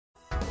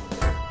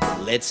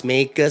Let's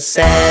make a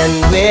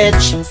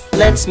sandwich.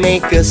 Let's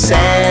make a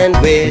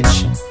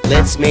sandwich.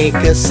 Let's make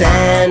a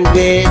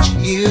sandwich,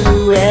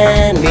 you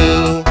and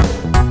me.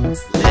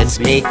 Let's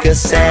make a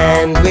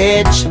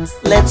sandwich.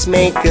 Let's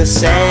make a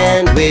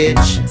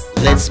sandwich.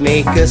 Let's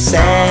make a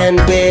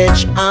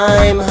sandwich,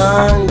 I'm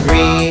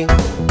hungry.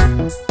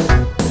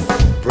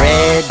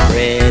 Bread,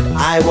 bread,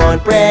 I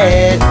want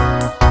bread.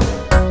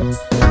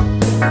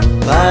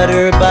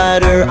 Butter,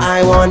 butter,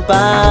 I want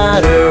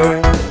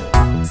butter.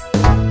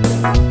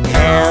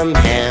 Ham,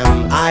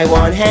 ham, I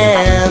want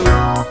ham.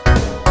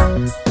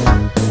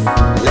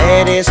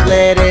 Lettuce,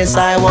 lettuce,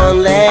 I want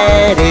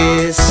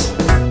lettuce.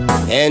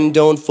 And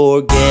don't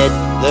forget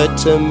the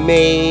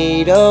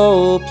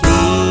tomato,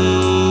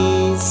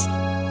 please.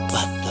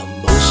 But the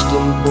most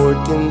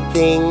important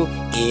thing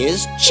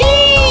is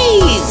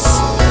cheese.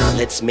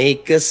 Let's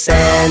make a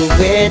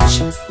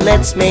sandwich.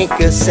 Let's make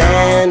a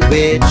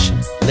sandwich.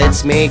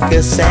 Let's make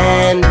a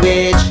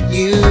sandwich,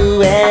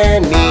 you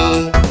and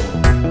me.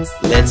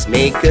 Let's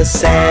make a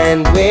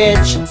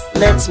sandwich.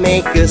 Let's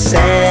make a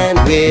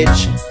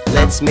sandwich.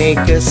 Let's make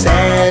a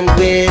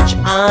sandwich,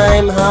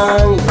 I'm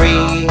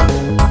hungry.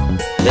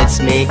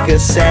 Let's make a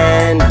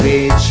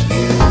sandwich,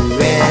 you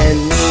and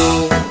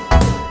me.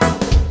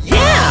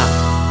 Yeah!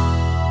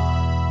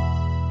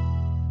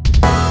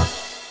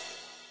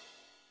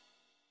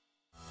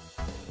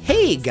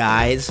 Hey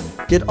guys,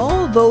 did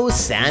all those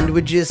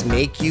sandwiches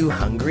make you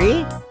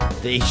hungry?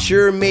 They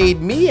sure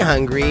made me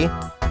hungry.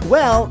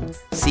 Well,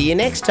 see you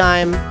next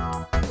time.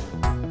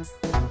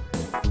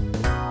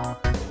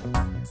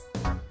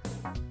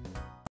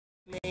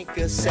 Make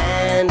a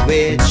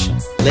sandwich.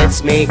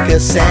 Let's make a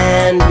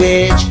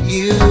sandwich,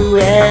 you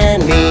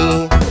and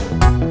me.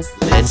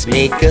 Let's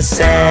make a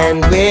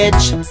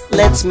sandwich.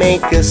 Let's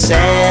make a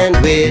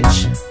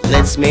sandwich.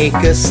 Let's make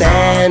a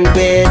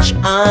sandwich,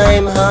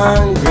 I'm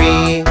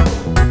hungry.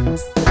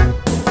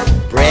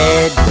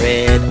 Bread,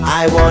 bread,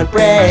 I want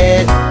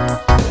bread.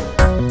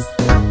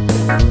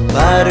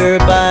 Butter,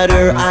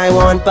 butter, I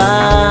want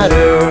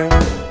butter.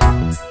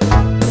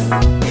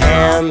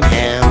 Ham,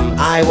 ham,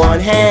 I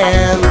want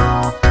ham.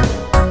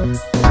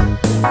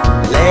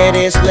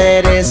 Lettuce,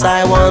 lettuce,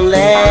 I want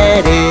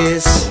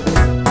lettuce.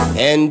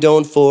 And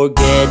don't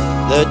forget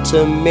the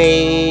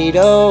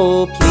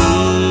tomato,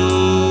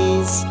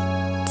 please.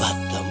 But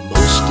the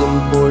most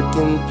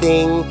important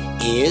thing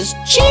is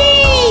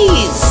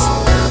cheese.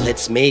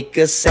 Let's make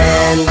a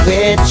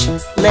sandwich.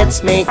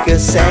 Let's make a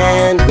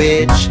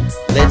sandwich.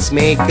 Let's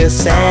make a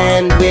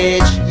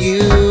sandwich,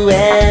 you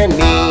and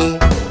me.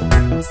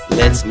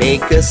 Let's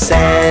make a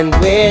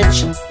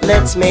sandwich.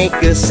 Let's make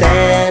a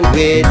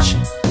sandwich.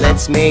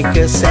 Let's make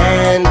a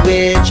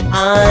sandwich,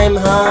 I'm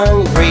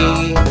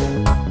hungry.